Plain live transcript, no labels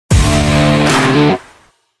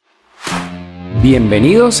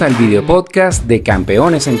Bienvenidos al video podcast de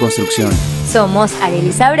Campeones en Construcción. Somos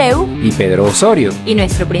Arelis Abreu y Pedro Osorio. Y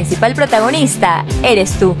nuestro principal protagonista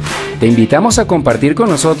eres tú. Te invitamos a compartir con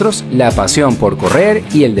nosotros la pasión por correr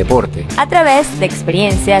y el deporte. A través de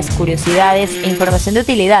experiencias, curiosidades e información de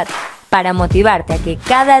utilidad para motivarte a que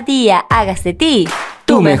cada día hagas de ti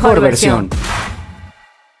tu mejor versión.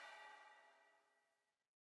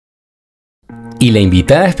 Y la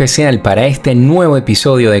invitada especial para este nuevo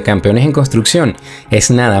episodio de Campeones en Construcción es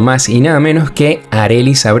nada más y nada menos que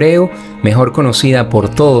Arelis Abreu, mejor conocida por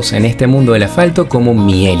todos en este mundo del asfalto como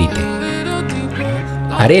mi Élite.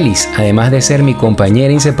 Arelis, además de ser mi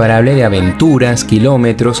compañera inseparable de aventuras,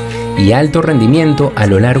 kilómetros y alto rendimiento a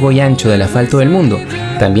lo largo y ancho del asfalto del mundo,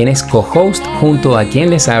 también es co-host junto a quien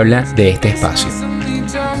les habla de este espacio.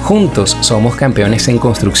 Juntos somos campeones en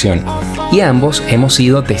construcción y ambos hemos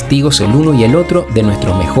sido testigos el uno y el otro de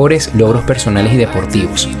nuestros mejores logros personales y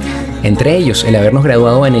deportivos, entre ellos el habernos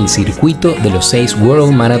graduado en el circuito de los 6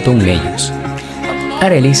 World Marathon Majors.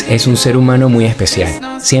 Arelis es un ser humano muy especial,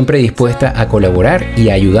 siempre dispuesta a colaborar y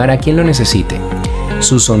a ayudar a quien lo necesite.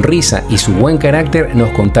 Su sonrisa y su buen carácter nos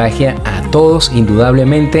contagia a todos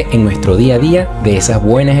indudablemente en nuestro día a día de esas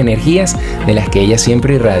buenas energías de las que ella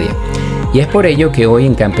siempre irradia. Y es por ello que hoy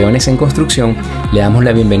en Campeones en Construcción le damos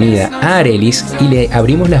la bienvenida a Arelis y le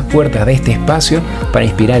abrimos las puertas de este espacio para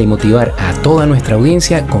inspirar y motivar a toda nuestra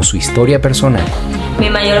audiencia con su historia personal. Mi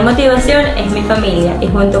mayor motivación es mi familia y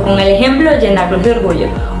junto con el ejemplo llenarlos de orgullo.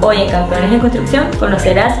 Hoy en Campeones en Construcción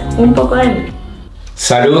conocerás un poco de mí.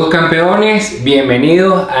 Saludos campeones,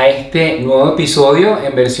 bienvenidos a este nuevo episodio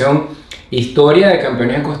en versión historia de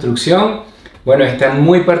Campeones en Construcción. Bueno, está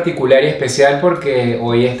muy particular y especial porque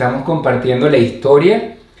hoy estamos compartiendo la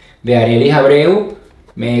historia de Arelis Abreu,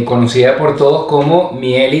 conocida por todos como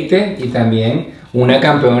mi Élite y también una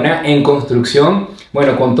campeona en construcción,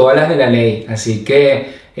 bueno, con todas las de la ley. Así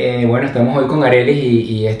que, bueno, estamos hoy con Arelis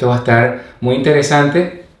y esto va a estar muy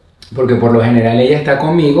interesante porque por lo general ella está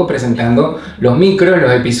conmigo presentando los micros,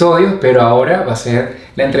 los episodios, pero ahora va a ser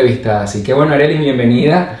la entrevistada. Así que, bueno, Arelis,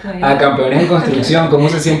 bienvenida a Campeones en Construcción. ¿Cómo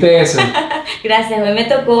se siente eso? Gracias, hoy me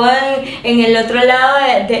tocó en el otro lado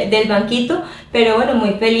del banquito, pero bueno,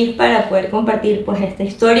 muy feliz para poder compartir pues esta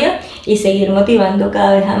historia y seguir motivando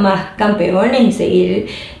cada vez a más campeones y seguir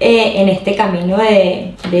en este camino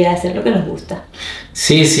de hacer lo que nos gusta.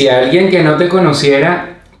 Sí, si alguien que no te conociera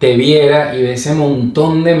te viera y ve ese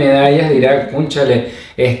montón de medallas dirá, cónchale,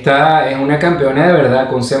 esta es una campeona de verdad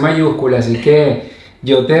con C mayúscula, así que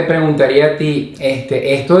yo te preguntaría a ti,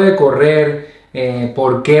 esto de correr,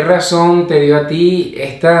 ¿por qué razón te dio a ti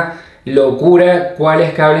esta locura?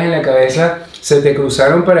 ¿Cuáles cables en la cabeza se te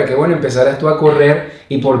cruzaron para que, bueno, empezaras tú a correr?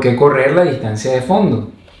 ¿Y por qué correr la distancia de fondo?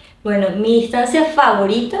 Bueno, mi distancia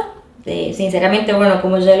favorita, sinceramente, bueno,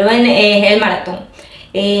 como ya lo ven, es el maratón.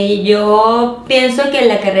 Yo pienso que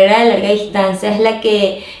la carrera de larga distancia es la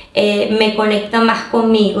que me conecta más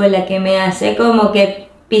conmigo, la que me hace como que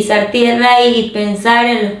pisar tierra y pensar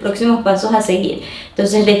en los próximos pasos a seguir.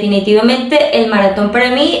 Entonces definitivamente el maratón para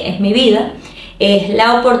mí es mi vida, es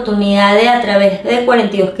la oportunidad de a través de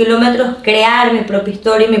 42 kilómetros crear mi propia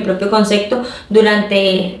historia y mi propio concepto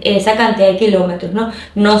durante esa cantidad de kilómetros, ¿no?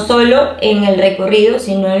 No solo en el recorrido,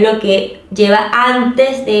 sino en lo que lleva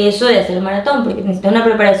antes de eso de hacer el maratón, porque necesitas una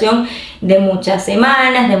preparación de muchas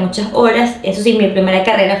semanas, de muchas horas. Eso sí, mi primera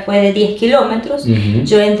carrera fue de 10 kilómetros.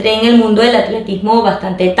 Yo entré en el mundo del atletismo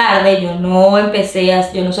bastante tarde, yo no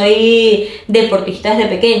soy deportista desde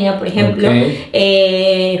pequeña, por ejemplo.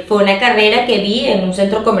 Fue una carrera que vi en un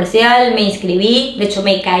centro comercial, me inscribí, de hecho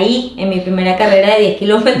me caí en mi primera carrera de 10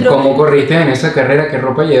 kilómetros. ¿Cómo corriste en esa carrera? ¿Qué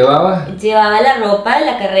ropa llevabas? Llevaba la ropa de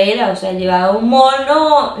la carrera, o sea, llevaba un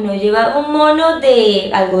mono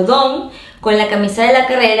de algodón con la camisa de la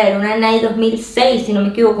carrera, era una Nike 2006 si no me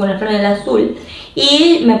equivoco, una franela azul,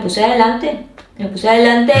 y me puse adelante y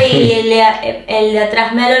el de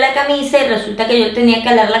atrás me aló la camisa y resulta que yo tenía que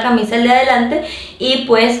alar la camisa el de adelante y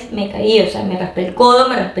pues me caí, o sea, me raspé el codo,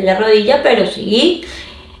 me raspé la rodilla, pero seguí.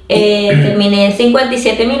 Terminé en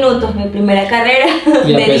 57 minutos mi primera carrera.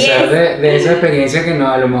 Y a pesar de esa experiencia que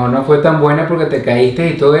a lo mejor no fue tan buena porque te caíste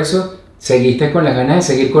y todo eso, ¿seguiste con las ganas de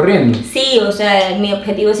seguir corriendo? Sí, o sea, mi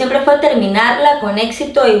objetivo siempre fue terminarla con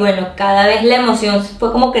éxito y bueno, cada vez la emoción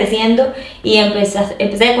fue como creciendo y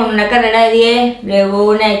empecé con una carrera de 10, luego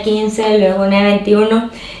una de 15, luego una de 21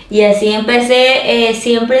 y así empecé.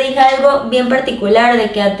 Siempre dije algo bien particular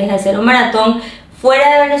de que antes de hacer un maratón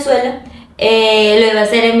fuera de Venezuela, lo iba a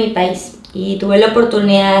hacer en mi país y tuve la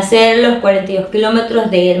oportunidad de hacer los 42 kilómetros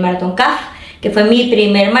del maratón CAF, que fue mi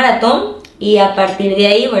primer maratón. Y a partir de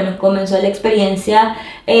ahí, bueno, comenzó la experiencia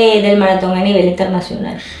del maratón a nivel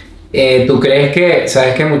internacional. ¿Tú crees que,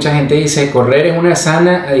 sabes que mucha gente dice correr es una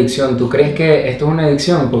sana adicción? ¿Tú crees que esto es una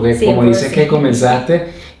adicción? Porque Sí, como pues, dices sí. que comenzaste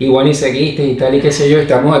y bueno y seguiste y tal y qué sé yo,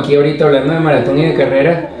 estamos aquí ahorita hablando de maratón y de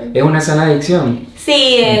carrera, ¿es una sana adicción?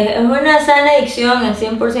 Sí, es una sana adicción, es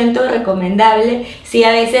 100% recomendable. Sí,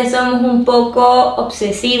 a veces somos un poco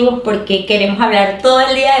obsesivos porque queremos hablar todo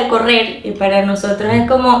el día de correr y para nosotros es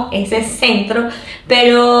como ese centro,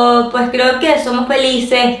 pero pues creo que somos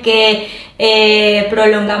felices, que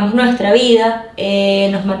prolongamos nuestra vida,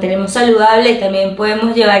 nos mantenemos saludables y también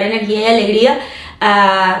podemos llevar energía y alegría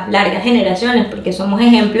a largas generaciones, porque somos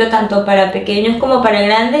ejemplo tanto para pequeños como para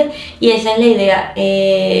grandes, y esa es la idea,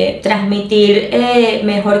 transmitir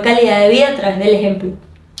mejor calidad de vida a través del ejemplo.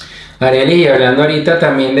 Arelis, y hablando ahorita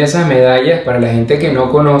también de esas medallas, para la gente que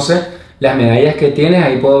no conoce las medallas que tienes,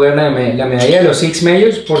 ahí puedo ver la medalla de los Six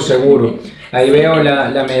Majors por seguro. Ahí veo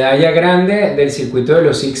la medalla grande del circuito de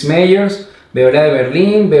los Six Majors, veo la de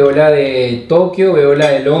Berlín, veo la de Tokio, veo la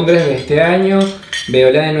de Londres de este año,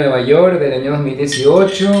 veo la de Nueva York del año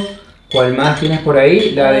 2018. ¿Cuál más tienes por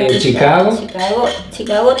ahí? La de Chicago.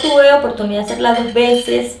 Chicago tuve oportunidad de hacerla 2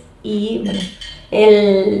 veces y bueno,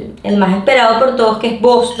 el más esperado por todos, que es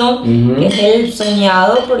Boston, que es el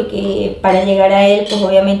soñado, porque para llegar a él pues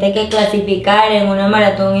obviamente hay que clasificar en una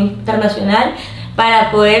maratón internacional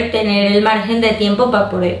para poder tener el margen de tiempo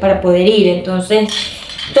para poder ir. Entonces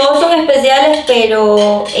todos son especiales,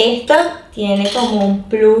 pero esta tiene como un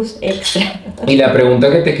plus extra. Y la pregunta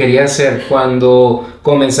que te quería hacer, cuando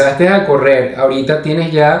comenzaste a correr, ahorita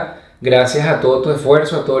tienes ya, gracias a todo tu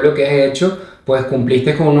esfuerzo, a todo lo que has hecho, pues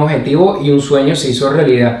cumpliste con un objetivo y un sueño se hizo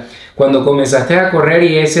realidad. Cuando comenzaste a correr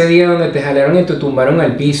y ese día donde te jalaron y te tumbaron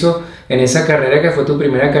al piso en esa carrera que fue tu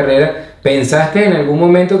primera carrera, ¿pensaste en algún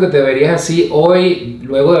momento que te verías así hoy,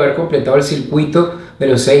 luego de haber completado el circuito de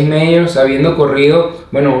los 6 majors, habiendo corrido,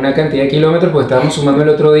 bueno, una cantidad de kilómetros, pues estábamos sumando el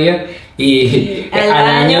otro día y al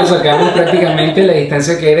año sacamos prácticamente la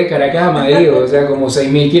distancia que es de Caracas a Madrid, o sea, como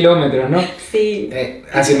 6.000 kilómetros, ¿no? Sí.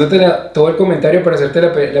 Haciéndote todo el comentario para hacerte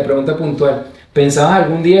la pregunta puntual, ¿pensabas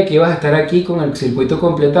algún día que ibas a estar aquí con el circuito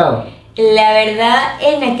completado? La verdad,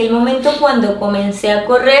 en aquel momento cuando comencé a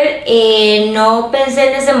correr, no pensé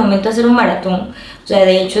en ese momento hacer un maratón. O sea,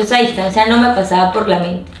 de hecho esa distancia no me pasaba por la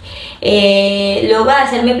mente. Luego de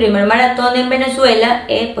hacer mi primer maratón en Venezuela,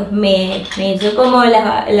 pues me hizo como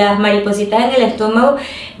las maripositas en el estómago,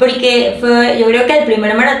 porque yo creo que el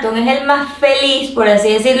primer maratón es el más feliz, por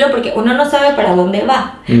así decirlo, porque uno no sabe para dónde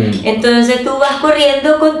va. Entonces tú vas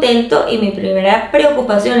corriendo contento, y mi primera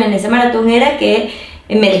preocupación en ese maratón era que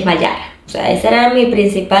me desmayara. O sea, esa era mi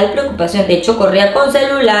principal preocupación. De hecho, corría con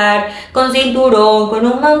celular, con cinturón, con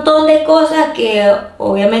un montón de cosas que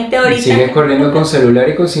obviamente ahorita... ¿Sigues corriendo con celular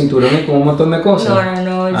y con cinturón y con un montón de cosas?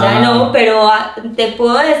 No, ya no, pero te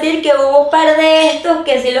puedo decir que hubo un par de estos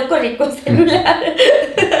que sí los corrí con celular.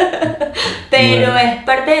 Pero bueno, es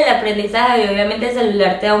parte del aprendizaje, y obviamente el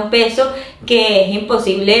celular te da un peso que es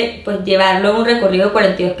imposible pues llevarlo en un recorrido de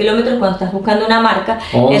 42 kilómetros cuando estás buscando una marca.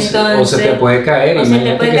 Entonces, o se te puede caer, o se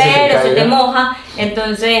te moja,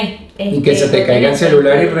 entonces... Y que se te caiga el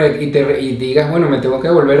celular y digas, bueno, me tengo que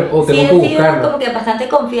volver o tengo que buscarlo. Como que bastante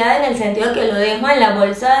confiada, en el sentido de que lo dejo en la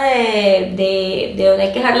bolsa de donde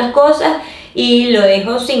hay que dejar las cosas, y lo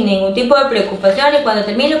dejo sin ningún tipo de preocupación, y cuando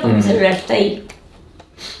termino pues mi celular está ahí.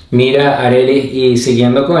 Mira, Arelis, y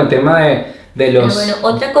siguiendo con el tema de los... Bueno,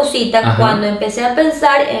 otra cosita, cuando empecé a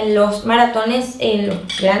pensar en los maratones, en los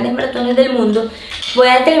grandes maratones del mundo,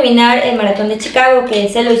 fue a terminar el maratón de Chicago, que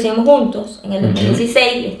ese lo hicimos juntos en el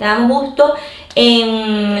 2016, estábamos justo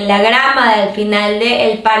en la grama al final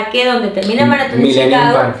del parque donde termina el maratón de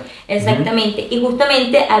Chicago. Park. Exactamente, y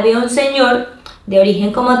justamente había un señor de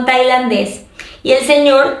origen como tailandés, y el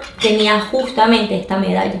señor tenía justamente esta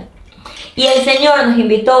medalla. Y el señor nos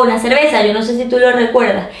invitó a una cerveza, yo no sé si tú lo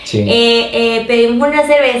recuerdas. Sí. Pedimos una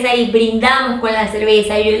cerveza y brindamos con la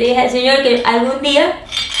cerveza. Y yo le dije al señor que algún día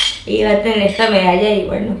iba a tener esta medalla, y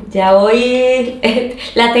bueno, ya hoy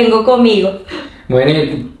la tengo conmigo.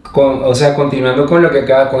 Bueno, o sea, continuando con lo que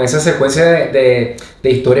con esa secuencia de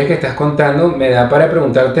historias que estás contando, me da para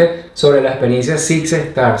preguntarte sobre la experiencia Six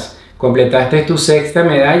Stars. Completaste tu 6ª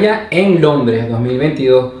medalla en Londres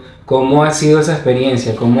 2022. ¿Cómo ha sido esa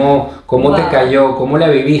experiencia? ¿Cómo te cayó? ¿Cómo la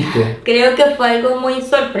viviste? Creo que fue algo muy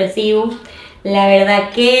sorpresivo. La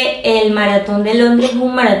verdad que el maratón de Londres es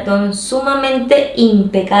un maratón sumamente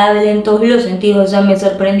impecable en todos los sentidos. O sea, me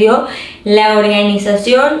sorprendió. La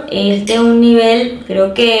organización es de un nivel,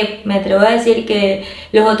 creo que me atrevo a decir que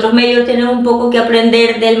los otros medios tienen un poco que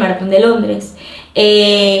aprender del maratón de Londres.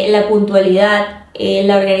 La puntualidad,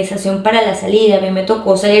 la organización para la salida. A mí me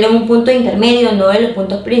tocó salir en un punto intermedio, no de los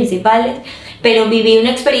puntos principales, pero viví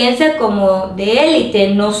una experiencia como de élite,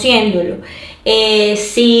 no siéndolo.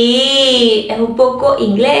 Sí, es un poco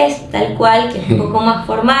inglés, tal cual, que es un poco más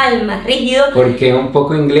formal, más rígido. ¿Por qué un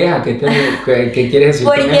poco inglés? ¿Qué quieres decir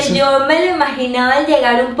con Porque eso? yo me lo imaginaba al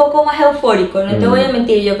llegar un poco más eufórico, no te voy a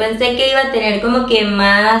mentir, yo pensé que iba a tener como que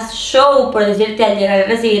más show, por decirte, al llegar a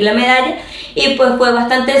recibir la medalla, y pues fue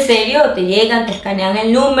bastante serio. Te llegan, te escanean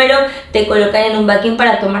el número, te colocan en un backing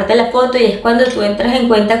para tomarte la foto, y es cuando tú entras en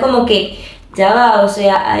cuenta como que ya va, o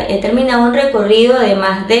sea, he terminado un recorrido de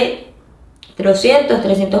más de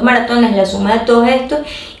 300 maratones, la suma de todo esto,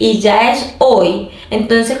 y ya es hoy.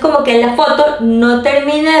 Entonces como que la foto no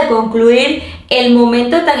termina de concluir el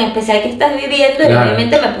momento tan especial que estás viviendo. Claro. Y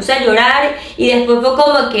realmente me puse a llorar, y después fue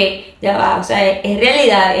como que ya va, o sea, es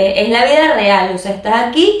realidad, es la vida real, o sea, estás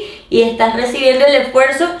aquí y estás recibiendo el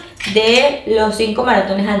esfuerzo de los 5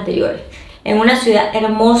 maratones anteriores en una ciudad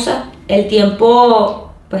hermosa. El tiempo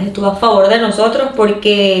pues estuvo a favor de nosotros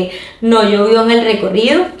porque no llovió en el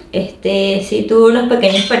recorrido. Sí tuve unos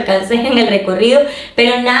pequeños percances en el recorrido,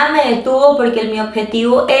 pero nada me detuvo porque mi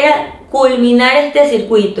objetivo era culminar este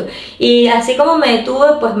circuito, y así como me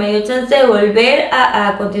detuve, pues me dio chance de volver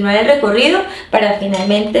a continuar el recorrido para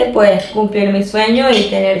finalmente pues cumplir mi sueño y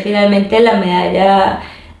tener finalmente la medalla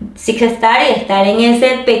Six Star y estar en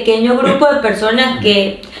ese pequeño grupo de personas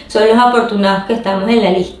que son los afortunados que estamos en la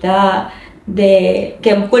lista que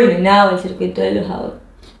hemos culminado el circuito de los adultos.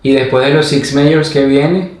 ¿Y después de los Six Majors qué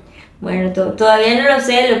viene? Bueno, todavía no lo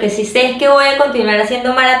sé. Lo que sí sé es que voy a continuar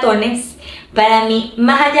haciendo maratones. Para mí,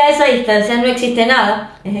 más allá de esa distancia no existe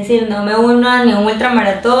nada. Es decir, no me uno a ni a un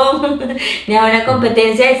ultramaratón, ni a una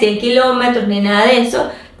competencia de 100 kilómetros, ni nada de eso.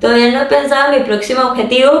 Todavía no he pensado en mi próximo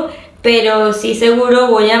objetivo, pero sí seguro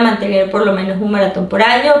voy a mantener por lo menos un maratón por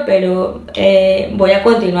año, pero voy a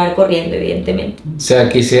continuar corriendo, evidentemente. O sea,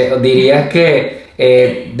 dirías que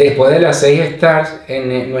después de las 6 stars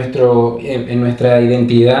en nuestra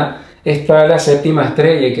identidad está la séptima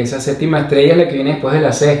estrella, y que esa séptima estrella es la que viene después de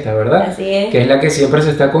la sexta, ¿verdad? Así es. Que es la que siempre se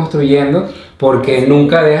está construyendo, porque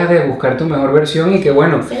nunca dejas de buscar tu mejor versión, y que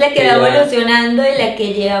bueno... Es la que va evolucionando y la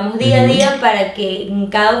que llevamos día a día para que en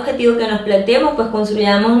cada objetivo que nos planteemos pues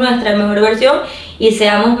construyamos nuestra mejor versión y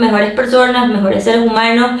seamos mejores personas, mejores seres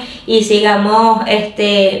humanos, y sigamos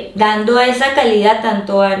dando esa calidad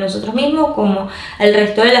tanto a nosotros mismos como al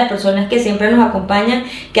resto de las personas que siempre nos acompañan,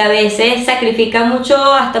 que a veces sacrifican mucho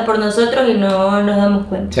hasta por nosotros y no nos damos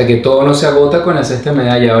cuenta. O sea, que todo no se agota con la sexta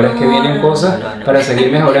medalla, ahora es que vienen cosas para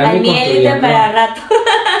seguir mejorando y construyendo. Para rato.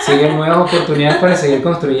 Siguen nuevas oportunidades para seguir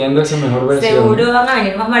construyendo esa mejor versión. Seguro van a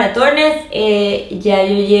venir más maratones. Ya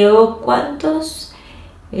yo llevo, ¿cuántos?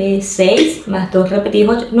 6 más 2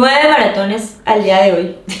 repetidos, 8, 9 maratones al día de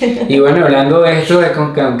hoy. Y bueno, hablando de esto de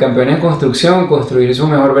campeones en construcción, construir su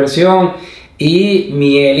mejor versión, y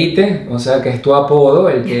mi élite, o sea, que es tu apodo,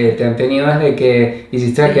 el que te han tenido desde que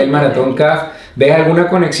hiciste aquel maratón CAF, ¿ves alguna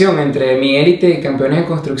conexión entre mi élite y campeones en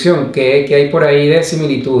construcción? ¿Qué hay por ahí de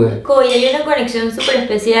similitudes? Hoy hay una conexión súper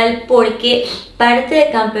especial porque parte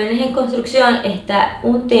de campeones en construcción está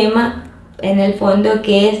un tema en el fondo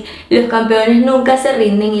que es: los campeones nunca se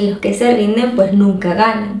rinden, y los que se rinden pues nunca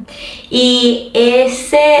ganan. Y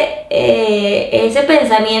ese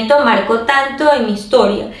pensamiento marcó tanto en mi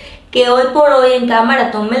historia que hoy por hoy en cada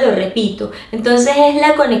maratón me lo repito. Entonces es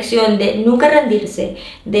la conexión de nunca rendirse,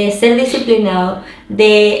 de ser disciplinado,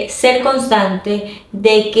 de ser constante,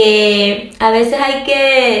 de que a veces hay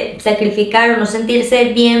que sacrificar o no sentirse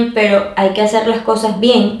bien, pero hay que hacer las cosas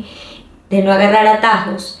bien, de no agarrar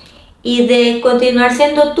atajos y de continuar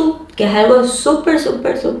siendo tú, que es algo súper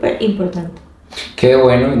importante. Qué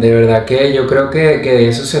bueno, de verdad que yo creo que de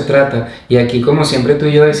eso se trata. Y aquí, como siempre tú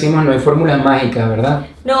y yo decimos, no hay fórmulas mágicas, ¿verdad?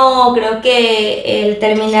 No, creo que el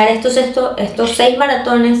terminar estos 6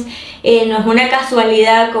 maratones no es una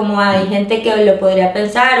casualidad, como hay gente que lo podría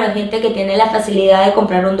pensar, o hay gente que tiene la facilidad de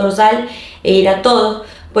comprar un dorsal e ir a todos.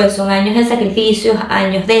 Pues son años de sacrificios,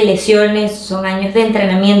 años de lesiones, son años de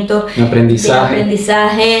entrenamiento, de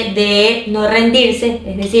aprendizaje, de no rendirse.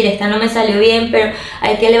 Es decir, esta no me salió bien, pero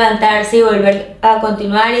hay que levantarse y volver a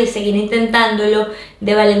continuar y seguir intentándolo,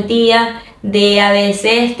 de valentía, de a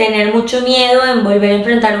veces tener mucho miedo en volver a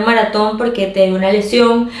enfrentar un maratón porque te dio una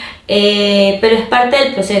lesión, pero es parte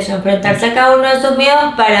del proceso, enfrentarse a cada uno de esos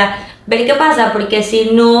miedos para ver qué pasa, porque si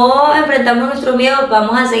no enfrentamos nuestros miedos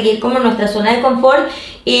vamos a seguir como en nuestra zona de confort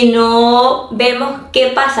y no vemos qué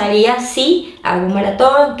pasaría si hago un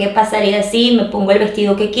maratón, qué pasaría si me pongo el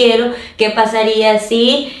vestido que quiero, qué pasaría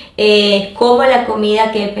si como la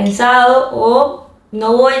comida que he pensado, o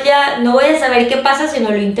no voy a saber qué pasa si no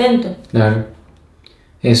lo intento. Claro.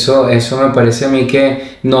 Eso me parece a mí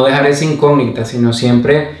que no dejar esa incógnita, sino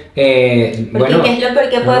siempre, Porque bueno... ¿qué es lo peor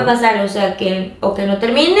que puede pasar? O sea, que o que no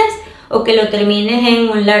termines, o que lo termines en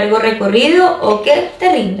un largo recorrido, o que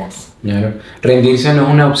te rindas. Claro, rendirse no es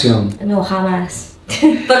una opción. No, jamás.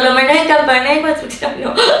 Por lo menos en campeones en construcción,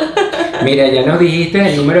 no. Mira, ya nos dijiste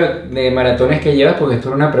el número de maratones que llevas, porque esto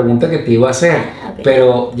era una pregunta que te iba a hacer, Okay.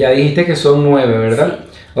 pero ya dijiste que son 9, ¿verdad?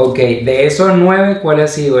 Sí. Ok, de esos 9, ¿cuál ha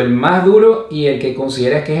sido el más duro y el que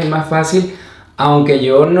consideras que es el más fácil? Aunque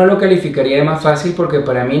yo no lo calificaría de más fácil, porque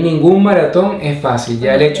para mí ningún maratón es fácil.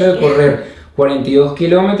 Ya el hecho de correr 42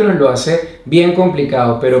 kilómetros lo hace bien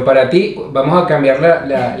complicado, pero para ti, vamos a cambiar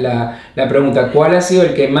la pregunta. ¿Cuál ha sido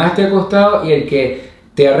el que más te ha costado y el que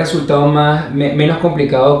te ha resultado menos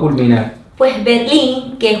complicado culminar? Pues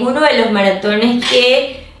Berlín, que es uno de los maratones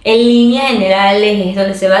que en líneas generales es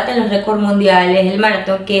donde se baten los récords mundiales, el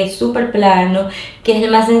maratón que es súper plano, que es el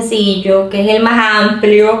más sencillo, que es el más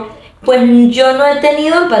amplio, pues yo no he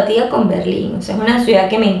tenido empatía con Berlín. O sea, es una ciudad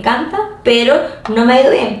que me encanta, pero no me ha ido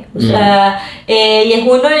bien. O sea, y es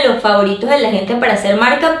uno de los favoritos de la gente para hacer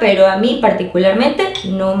marca, pero a mí particularmente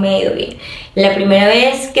no me ha ido bien. La primera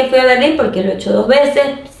vez que fui a Berlín, porque lo he hecho 2 veces,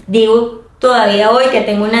 digo todavía hoy que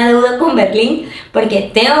tengo una deuda con Berlín, porque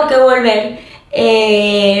tengo que volver.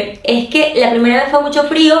 Es que la primera vez fue mucho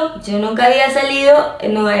frío, yo nunca había salido,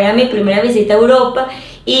 no era mi primera visita a Europa,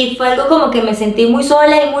 y fue algo como que me sentí muy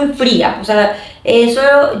sola y muy fría. O sea, eso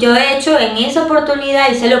yo he hecho en esa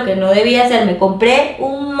oportunidad, hice lo que no debía hacer, me compré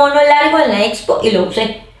un mono largo en la expo y lo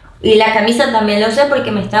usé, y la camisa también la usé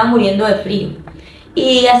porque me estaba muriendo de frío.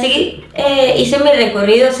 Y así hice mi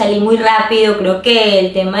recorrido, salí muy rápido. Creo que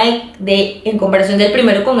el tema en comparación del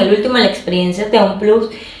primero con el último, la experiencia te da un plus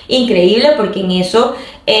increíble, porque en eso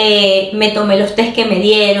me tomé los test que me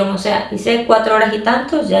dieron. O sea, hice 4 horas y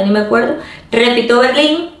tantos, ya ni me acuerdo. Repito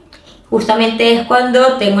Berlín, justamente es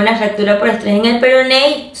cuando tengo una fractura por estrés en el peroné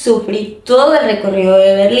y sufrí todo el recorrido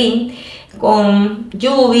de Berlín, con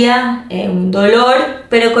lluvia, un dolor,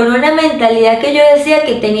 pero con una mentalidad que yo decía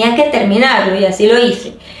que tenía que terminarlo, y así lo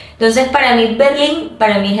hice. Entonces para mí Berlín,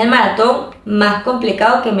 para mí es el maratón más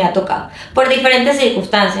complicado que me ha tocado, por diferentes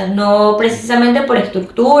circunstancias, no precisamente por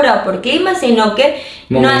estructura o por clima, sino que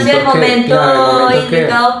no ha sido el momento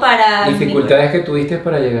indicado para... Dificultades que tuviste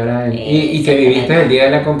para llegar a él, y que viviste el día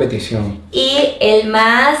de la competición. Y el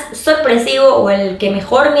más sorpresivo, o el que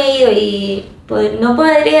mejor me ha ido, y no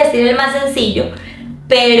podría decir el más sencillo,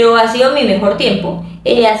 pero ha sido mi mejor tiempo,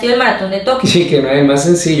 ha sido el maratón de Tokio. Sí, que no es el más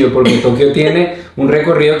sencillo, porque Tokio tiene un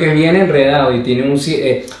recorrido que es bien enredado, y tiene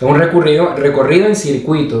un recorrido en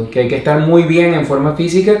circuito, que hay que estar muy bien en forma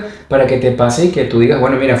física para que te pase y que tú digas,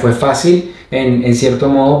 bueno, mira, fue fácil en cierto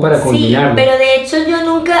modo para culminarlo. Sí, pero de hecho yo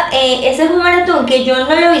nunca, ese es un maratón que yo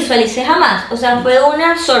no lo visualicé jamás. O sea, fue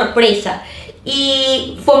una sorpresa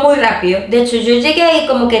y fue muy rápido. De hecho yo llegué ahí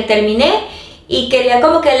como que terminé y quería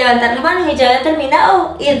como que levantar las manos y ya había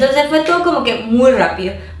terminado, y entonces fue todo como que muy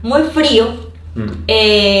rápido, muy frío,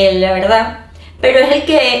 la verdad. Pero es el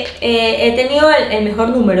que he tenido el mejor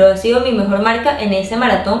número, ha sido mi mejor marca en ese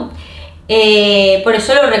maratón. Por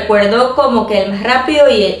eso lo recuerdo como que el más rápido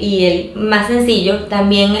y el más sencillo.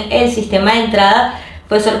 También el sistema de entrada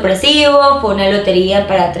fue sorpresivo, fue una lotería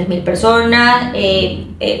para 3.000 personas,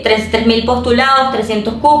 3.000 postulados,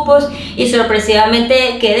 300 cupos, y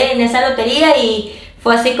sorpresivamente quedé en esa lotería, y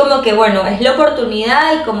fue así como que bueno, es la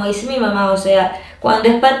oportunidad, y como dice mi mamá, o sea, cuando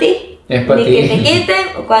es para ti, es para ni ti, que te quiten,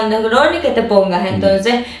 o cuando es no, ni que te pongas.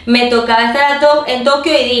 Entonces me tocaba estar en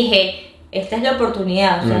Tokio y dije, esta es la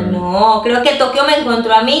oportunidad. O sea, no, creo que Tokio me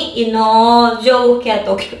encontró a mí y no yo busqué a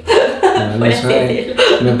Tokio.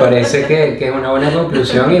 Me parece que es una buena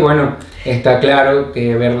conclusión, y bueno, está claro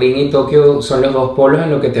que Berlín y Tokio son los 2 polos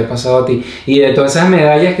en lo que te ha pasado a ti. Y de todas esas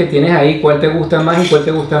medallas que tienes ahí, ¿cuál te gusta más y cuál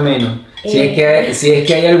te gusta menos? Si es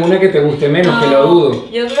que hay alguna que te guste menos, no, que lo dudo.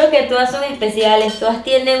 Yo creo que todas son especiales, todas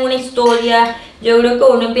tienen una historia. Yo creo que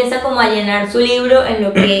uno empieza como a llenar su libro en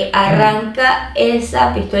lo que arranca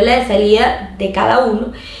esa pistola de salida de cada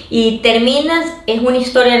uno, y terminas, es una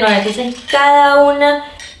historia nueva. Entonces cada una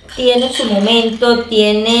tiene su momento,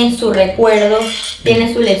 tiene su recuerdo,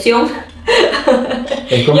 tiene su lesión.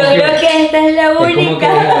 Yo creo que esta es la única. Es como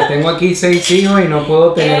que tengo aquí 6 hijos y no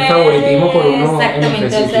puedo tener favoritismo por uno.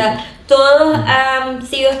 Exactamente, o sea, todos han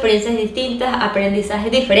sido experiencias distintas,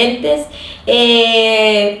 aprendizajes diferentes.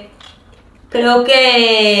 Creo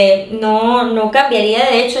que no cambiaría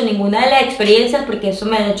de hecho ninguna de las experiencias, porque eso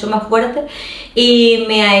me ha hecho más fuerte y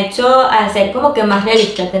me ha hecho hacer como que más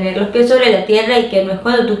realista, tener los pies sobre la tierra, y que no es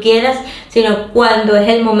cuando tú quieras, sino cuando es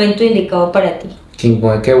el momento indicado para ti. Sí,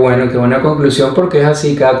 pues qué bueno, qué buena conclusión, porque es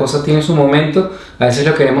así, cada cosa tiene su momento. A veces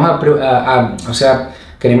lo queremos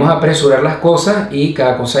queremos apresurar las cosas y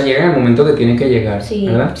cada cosa llega en el momento que tiene que llegar, sí,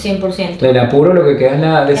 ¿verdad? 100%. Del apuro lo que queda es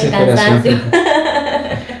la desesperación.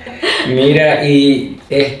 Mira, y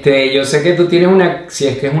yo sé que tú tienes si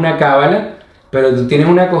es que es una cábala, pero tú tienes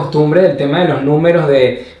una costumbre del tema de los números,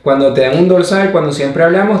 de cuando te dan un dorsal, cuando siempre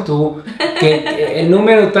hablamos, que el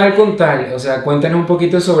número tal con tal, o sea, cuéntanos un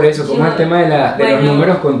poquito sobre eso, cómo es el tema de los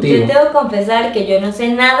números contigo. Yo tengo que confesar que yo no sé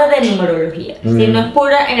nada de numerología, sino es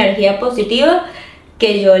pura energía positiva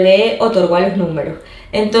que yo le otorgo a los números.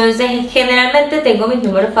 Entonces, generalmente tengo mis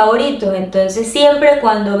números favoritos, entonces siempre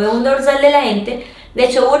cuando veo un dorsal de la gente, de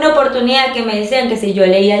hecho hubo una oportunidad que me decían que si yo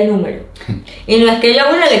leía el número, y no es que yo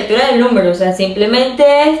haga una lectura del número, o sea, simplemente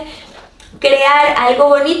es crear algo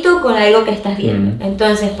bonito con algo que estás viendo.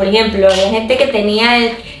 Entonces, por ejemplo, había gente que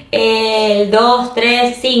tenía el 2,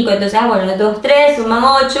 3, 5, entonces, bueno, el 2, 3 suman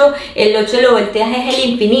 8, el 8 lo volteas es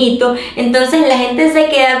el infinito, entonces la gente se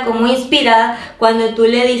queda como inspirada cuando tú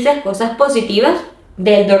le dices cosas positivas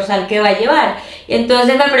del dorsal que va a llevar. Y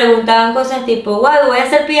entonces me preguntaban cosas tipo, wow, voy a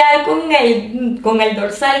hacer piar con el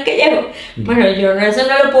dorsal que llevo. Bueno, yo eso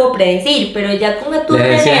no lo puedo predecir, pero ya con tú le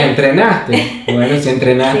decías, ¿entrenaste? Bueno, si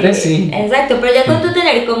entrenaste, sí. Exacto, pero ya con tú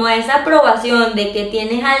tener como esa aprobación de que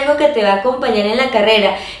tienes algo que te va a acompañar en la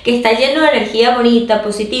carrera, que está lleno de energía bonita,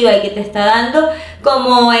 positiva y que te está dando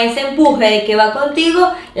como ese empuje de que va contigo,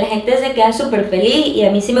 la gente se queda súper feliz. Y a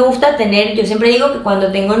mí sí me gusta tener, yo siempre digo que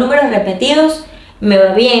cuando tengo números repetidos me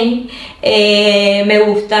va bien, me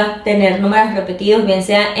gusta tener números repetidos, bien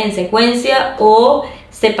sea en secuencia o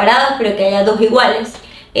separados, pero que haya dos iguales,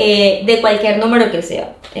 de cualquier número que sea.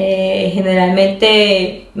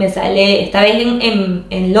 Generalmente me sale, esta vez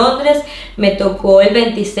en Londres me tocó el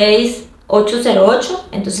 26808,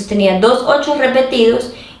 entonces tenía dos 8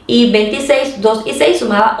 repetidos y 26, 2 y 6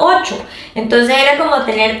 sumaba 8, entonces era como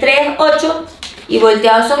tener 3 8 y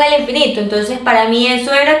volteados son el infinito. Entonces para mí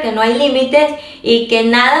eso era que no hay límites y que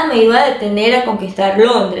nada me iba a detener a conquistar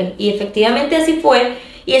Londres, y efectivamente así fue,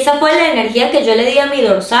 y esa fue la energía que yo le di a mi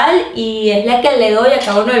dorsal y es la que le doy a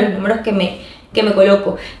cada uno de los números que me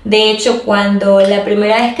coloco. De hecho, cuando la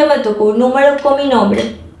primera vez que me tocó un número con mi nombre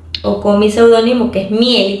o con mi seudónimo, que es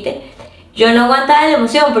mi Élite, yo no aguantaba la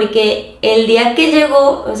emoción porque el día que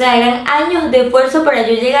llegó, o sea, eran años de esfuerzo para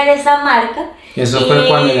yo llegar a esa marca. Eso fue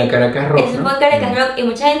cuando en la Caracas Rock, eso fue en Caracas Rock, y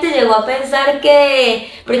mucha gente llegó a pensar que,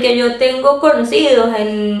 porque yo tengo conocidos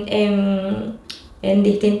en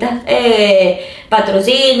distintas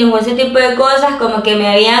patrocinios o ese tipo de cosas, como que me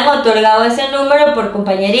habían otorgado ese número por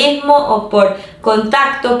compañerismo o por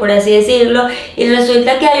contacto, por así decirlo, y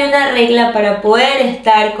resulta que hay una regla para poder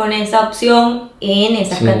estar con esa opción en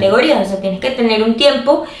esas categorías. O sea, tienes que tener un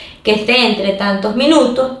tiempo que esté entre tantos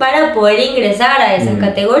minutos para poder ingresar a esas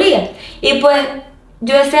categorías. Y pues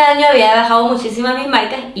yo ese año había bajado muchísimas mis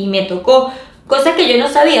marcas y me tocó, cosas que yo no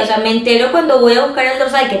sabía. O sea, me entero cuando voy a buscar el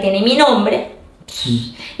dorsal que tiene mi nombre.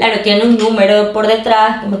 Claro, tiene un número por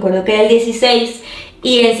detrás, que me acuerdo que era el 16,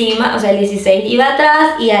 y encima, o sea, el 16 iba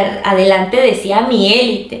atrás y adelante decía mi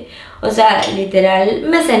Élite. O sea, literal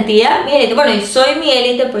me sentía mi Élite. Bueno, y soy mi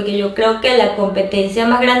Élite porque yo creo que la competencia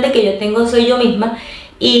más grande que yo tengo soy yo misma,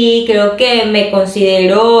 y creo que me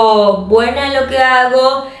considero buena en lo que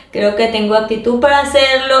hago, creo que tengo actitud para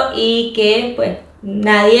hacerlo y que pues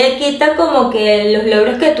nadie quita como que los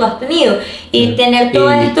logros que tú has tenido, y tener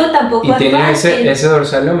todo esto tampoco es fácil. Ese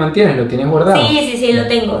dorsal lo mantienes, lo tienes guardado. Sí, lo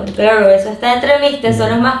tengo, claro, eso está entre mis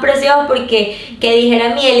tesoros más preciosos, porque que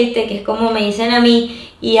dijera mi Élite, que es como me dicen a mí,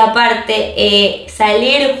 y aparte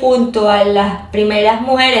salir junto a las primeras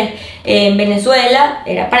mujeres en Venezuela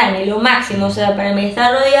era para mí lo máximo. O sea, para mí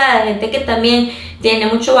estar rodeada de gente que también tiene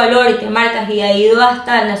mucho valor y que marcas y ha ido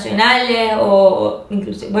hasta nacionales o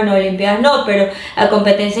incluso, bueno, olimpiadas no, pero a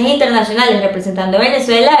competencias internacionales representando a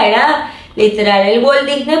Venezuela era literal el Walt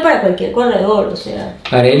Disney para cualquier corredor. O sea,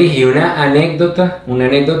 Arelis, y una anécdota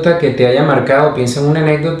que te haya marcado, piensa en una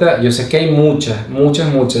anécdota, yo sé que hay muchas,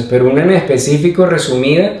 pero una en específico,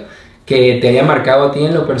 resumida, que te haya marcado a ti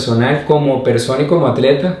en lo personal como persona y como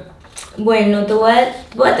atleta. Bueno, te voy a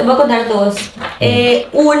contar dos.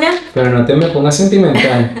 Una... Pero no te me pongas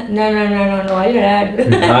sentimental. No voy a llorar.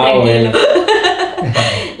 Bueno.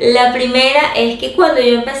 La primera es que cuando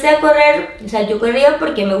yo empecé a correr, o sea, yo corría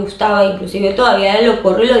porque me gustaba, inclusive todavía lo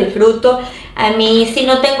corro y lo disfruto. A mí, si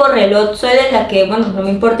no tengo reloj, soy de la que, bueno, no me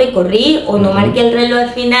importa y corrí, o no marqué el reloj al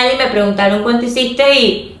final y me preguntaron cuánto hiciste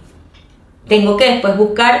y tengo que después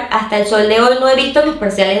buscar. Hasta el sol de hoy no he visto mis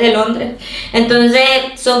parciales de Londres. Entonces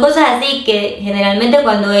son cosas así que generalmente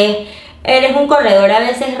cuando eres un corredor a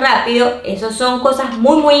veces rápido, esas son cosas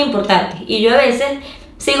muy importantes, y yo a veces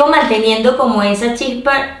sigo manteniendo como esa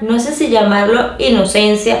chispa, no sé si llamarlo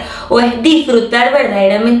inocencia, o es disfrutar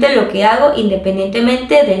verdaderamente lo que hago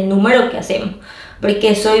independientemente del número que hacemos.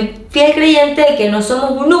 Porque soy fiel creyente de que no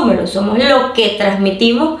somos un número, somos lo que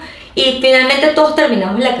transmitimos y finalmente todos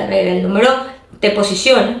terminamos la carrera. El número te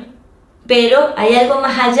posiciona, pero hay algo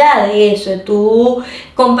más allá de eso. Tú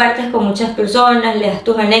compartes con muchas personas, le das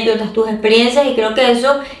tus anécdotas, tus experiencias, y creo que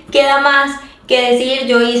eso queda más que decir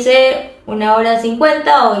yo hice 1 hora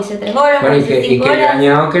 50 o hice 3 horas. Bueno, o hice 5 horas.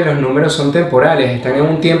 añado que los números son temporales, están en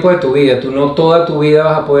un tiempo de tu vida. Tú no toda tu vida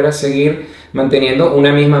vas a poder seguir manteniendo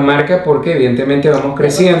una misma marca, porque evidentemente vamos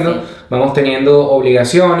creciendo, vamos teniendo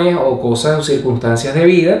obligaciones o cosas o circunstancias de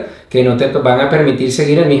vida que no te van a permitir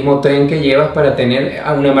seguir el mismo tren que llevas para tener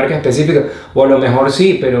una marca específica, o a lo mejor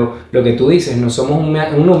sí, pero lo que tú dices, no somos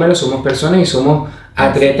un número, somos personas y somos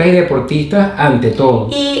atletas y deportistas ante todo.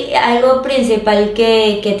 Y algo principal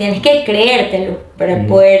que tienes que creértelo para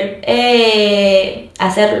poder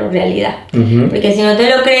hacerlo realidad. Porque si no te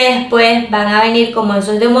lo crees, pues van a venir como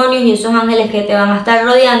esos demonios y esos ángeles que te van a estar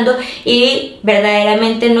rodeando, y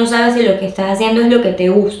verdaderamente no sabes si lo que estás haciendo es lo que te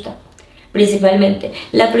gusta. Principalmente,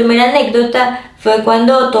 la primera anécdota fue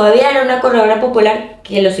cuando todavía era una corredora popular,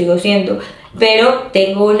 que lo sigo siendo, pero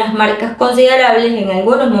tengo unas marcas considerables en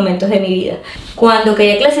algunos momentos de mi vida. Cuando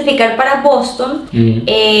quería clasificar para Boston,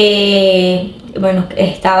 bueno,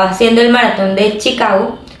 estaba haciendo el maratón de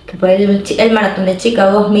Chicago, que fue el maratón de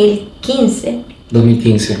Chicago 2015.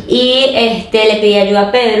 Y le pedí ayuda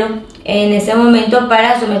a Pedro en ese momento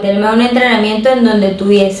para someterme a un entrenamiento en donde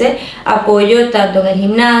tuviese apoyo tanto en el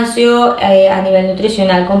gimnasio, a nivel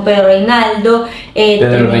nutricional con Pedro Reinaldo.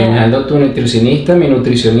 Pedro Reinaldo, tu nutricionista, mi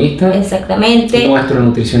nutricionista. Exactamente. Nuestro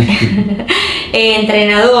nutricionista.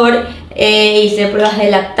 Entrenador. Hice pruebas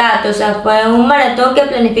de lactato, o sea, fue un maratón que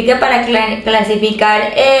planifiqué para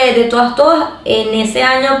clasificar de todas en ese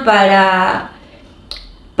año para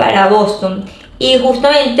Boston. Y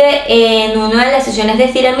justamente en una de las sesiones de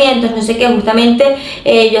estiramientos, no sé qué, justamente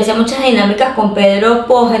yo hacía muchas dinámicas con Pedro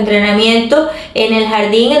post entrenamiento en el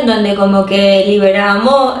jardín, en donde como que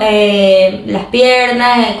liberamos las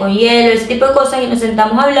piernas con hielo, ese tipo de cosas, y nos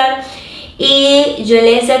sentamos a hablar. Y yo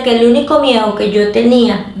le decía que el único miedo que yo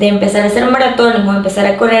tenía de empezar a hacer maratones o empezar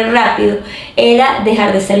a correr rápido era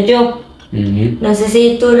dejar de ser yo. No sé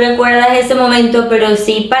si tú recuerdas ese momento, pero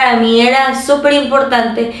sí, para mí era súper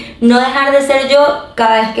importante no dejar de ser yo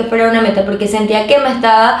cada vez que fuera una meta, porque sentía que me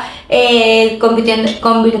estaba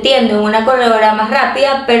convirtiendo en una corredora más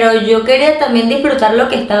rápida, pero yo quería también disfrutar lo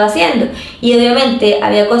que estaba haciendo, y obviamente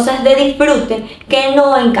había cosas de disfrute que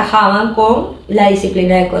no encajaban con la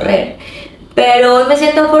disciplina de correr. Pero hoy me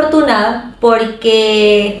siento afortunada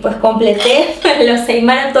porque pues completé los 6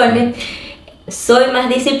 maratones. Soy más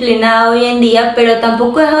disciplinada hoy en día, pero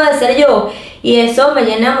tampoco he dejado de ser yo, y eso me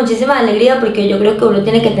llena muchísima alegría, porque yo creo que uno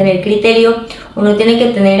tiene que tener criterio, uno tiene que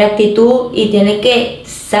tener actitud y tiene que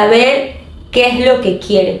saber qué es lo que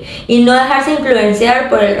quiere y no dejarse influenciar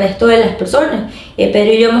por el resto de las personas.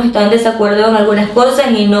 Pedro y yo hemos estado en desacuerdo en algunas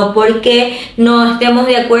cosas, y no porque no estemos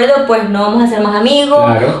de acuerdo pues no vamos a ser más amigos,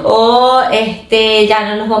 claro, o ya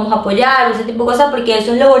no nos vamos a apoyar, o ese tipo de cosas, porque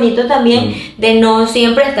eso es lo bonito también de no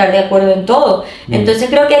siempre estar de acuerdo en todo. Entonces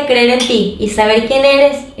creo que creer en ti y saber quién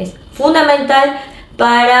eres es fundamental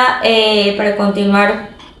para continuar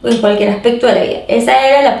en cualquier aspecto de la vida. Esa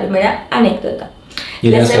era la primera anécdota. ¿Y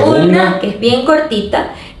la segunda? Que es bien cortita,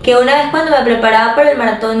 que una vez cuando me preparaba para el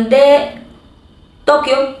maratón de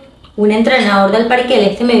Tokio, un entrenador del Parque del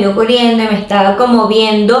Este me vio corriendo y me estaba como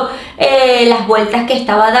viendo las vueltas que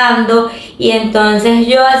estaba dando, y entonces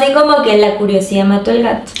yo así como que la curiosidad mató al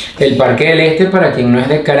gato. El Parque del Este, para quien no es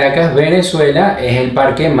de Caracas, Venezuela, es el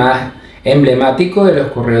parque más emblemático de los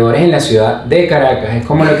corredores en la ciudad de Caracas. Es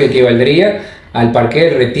como lo que equivaldría al Parque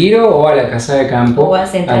del Retiro o a la Casa de Campo, o a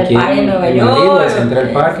Central Park en Nueva York, Madrid, o a Central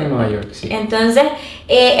Park en Nueva York, sí. Entonces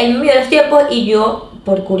él me vio los tiempos y yo,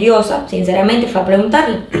 por curiosa, sinceramente, fue a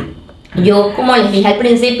preguntarle. Yo, como les dije al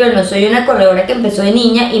principio, no soy una corredora que empezó de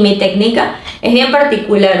niña, y mi técnica es bien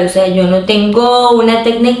particular, o sea, yo no tengo una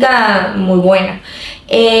técnica muy buena.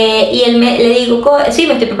 Y él le digo, sí,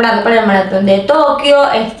 me estoy preparando para el maratón de Tokio,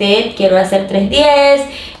 quiero hacer 3:10,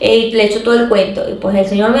 y le echo todo el cuento. Y pues el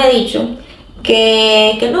señor me ha dicho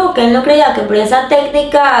que él no creía que por esa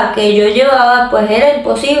técnica que yo llevaba pues era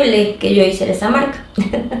imposible que yo hiciera esa marca.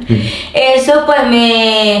 Eso pues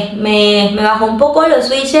me bajó un poco los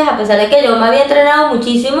switches, a pesar de que yo me había entrenado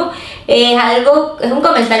muchísimo. Es un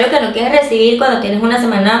comentario que no quieres recibir cuando tienes una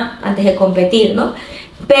semana antes de competir, ¿no?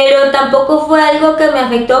 pero tampoco fue algo que me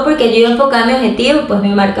afectó porque yo iba enfocada en mi objetivo, pues mi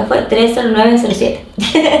marca fue 30907.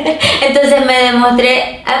 Entonces me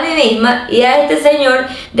demostré a mí misma y a este señor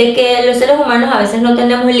de que los seres humanos a veces no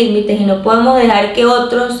tenemos límites y no podemos dejar que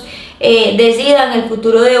otros decidan el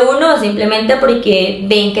futuro de uno simplemente porque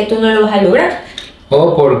ven que tú no lo vas a lograr.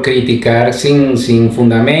 O por criticar sin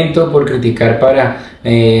fundamento, por criticar para,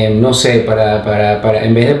 no sé, para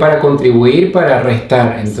en vez de para contribuir, para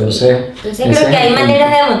restar. Entonces creo que hay maneras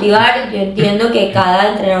de motivar. Yo entiendo que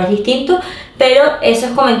cada entrenador es distinto, pero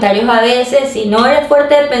esos comentarios a veces, si no eres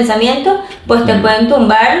fuerte de pensamiento, pues te pueden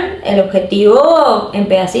tumbar el objetivo en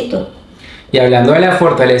pedacitos. Y hablando de la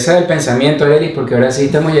fortaleza del pensamiento, Arelis, porque ahora sí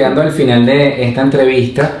estamos llegando al final de esta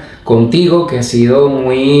entrevista contigo, que ha sido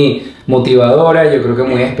muy motivadora, yo creo que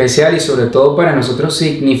muy especial y sobre todo para nosotros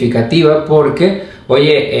significativa, porque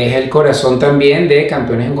oye, es el corazón también de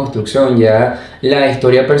Campeones en Construcción. Ya la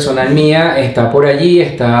historia personal mía está por allí,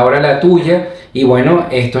 está ahora la tuya, y bueno,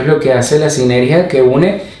 esto es lo que hace la sinergia que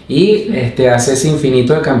une y hace ese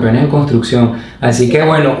infinito de Campeones en Construcción. Así que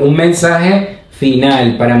bueno, un mensaje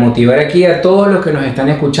final para motivar aquí a todos los que nos están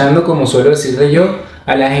escuchando, como suelo decirle yo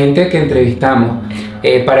a la gente que entrevistamos,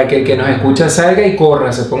 para que el que nos escucha salga y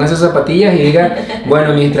corra, se ponga esas zapatillas y diga,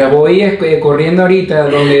 bueno, mientras voy corriendo ahorita,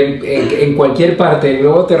 en cualquier parte del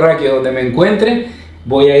globo terráqueo donde me encuentre,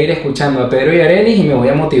 voy a ir escuchando a Pedro y Arelis y me voy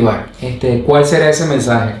a motivar. ¿Cuál será ese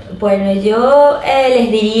mensaje? Bueno, yo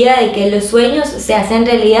les diría de que los sueños se hacen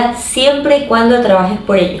realidad siempre y cuando trabajes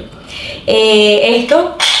por ello.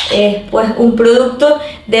 Esto es pues un producto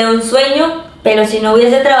de un sueño, pero si no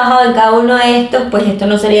hubiese trabajado en cada uno de estos, pues esto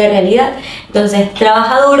no sería realidad. Entonces,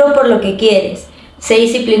 trabaja duro por lo que quieres, sé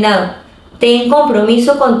disciplinado, ten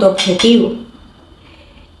compromiso con tu objetivo,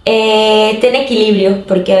 ten equilibrio,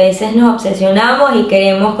 porque a veces nos obsesionamos y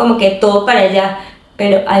queremos como que todo para allá,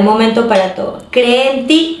 pero hay momento para todo. Cree en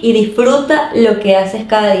ti y disfruta lo que haces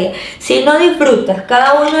cada día. Si no disfrutas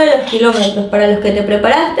cada uno de los kilómetros para los que te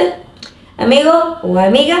preparaste, amigo o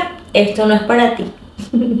amiga, esto no es para ti.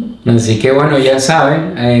 Así que bueno, ya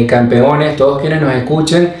saben, campeones, todos quienes nos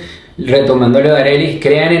escuchen, retomando lo de Arelis,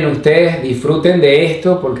 crean en ustedes, disfruten de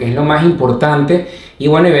esto porque es lo más importante, y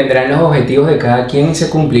bueno, y vendrán los objetivos de cada quien y se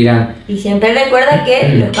cumplirán. Y siempre recuerda que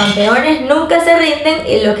los campeones nunca se rinden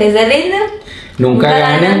y los que se rinden nunca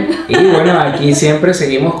ganan. Y bueno, aquí siempre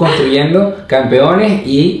seguimos construyendo campeones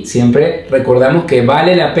y siempre recordamos que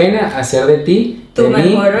vale la pena hacer de ti, tu de mí,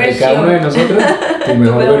 mejor de versión. cada uno de nosotros, tu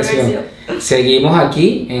mejor versión. Seguimos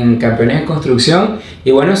aquí en Campeones en Construcción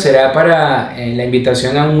y bueno, será para la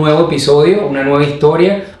invitación a un nuevo episodio, una nueva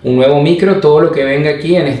historia, un nuevo micro, todo lo que venga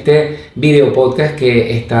aquí en este video podcast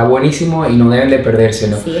que está buenísimo y no deben de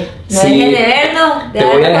perdérselo. Sí. No dejen de vernos. Te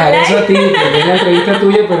voy a dejar eso a ti, porque es la entrevista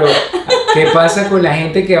tuya, pero ¿qué pasa con la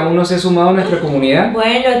gente que aún no se ha sumado a nuestra comunidad?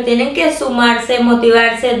 Bueno, tienen que sumarse,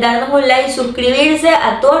 motivarse, darnos un like, suscribirse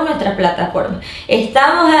a todas nuestras plataformas.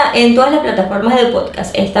 Estamos en todas las plataformas de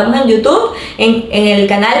podcast. Estamos en YouTube, en el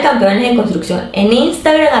canal Campeones en Construcción, en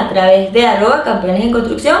Instagram a través de @Campeones en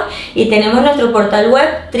Construcción, y tenemos nuestro portal web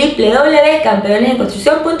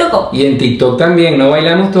www.campeonesenconstruccion.com. Y en TikTok también, no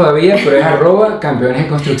bailamos todavía, pero es @Campeones en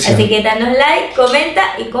Construcción. Así que danos like, comenta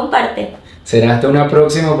y comparte. Será hasta una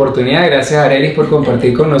próxima oportunidad. Gracias, Arelis, por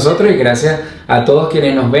compartir con nosotros y gracias a todos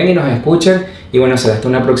quienes nos ven y nos escuchan. Y bueno, será hasta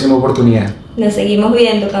una próxima oportunidad. Nos seguimos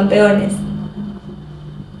viendo, campeones.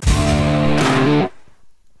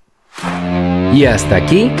 Y hasta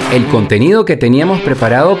aquí el contenido que teníamos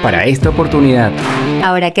preparado para esta oportunidad.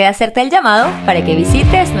 Ahora queda hacerte el llamado para que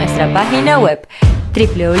visites nuestra página web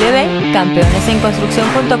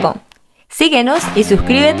www.campeonesenconstruccion.com. Síguenos y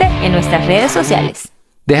suscríbete en nuestras redes sociales.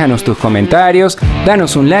 Déjanos tus comentarios,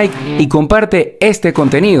 danos un like y comparte este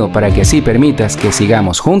contenido para que así permitas que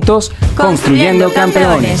sigamos juntos construyendo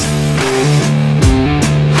campeones.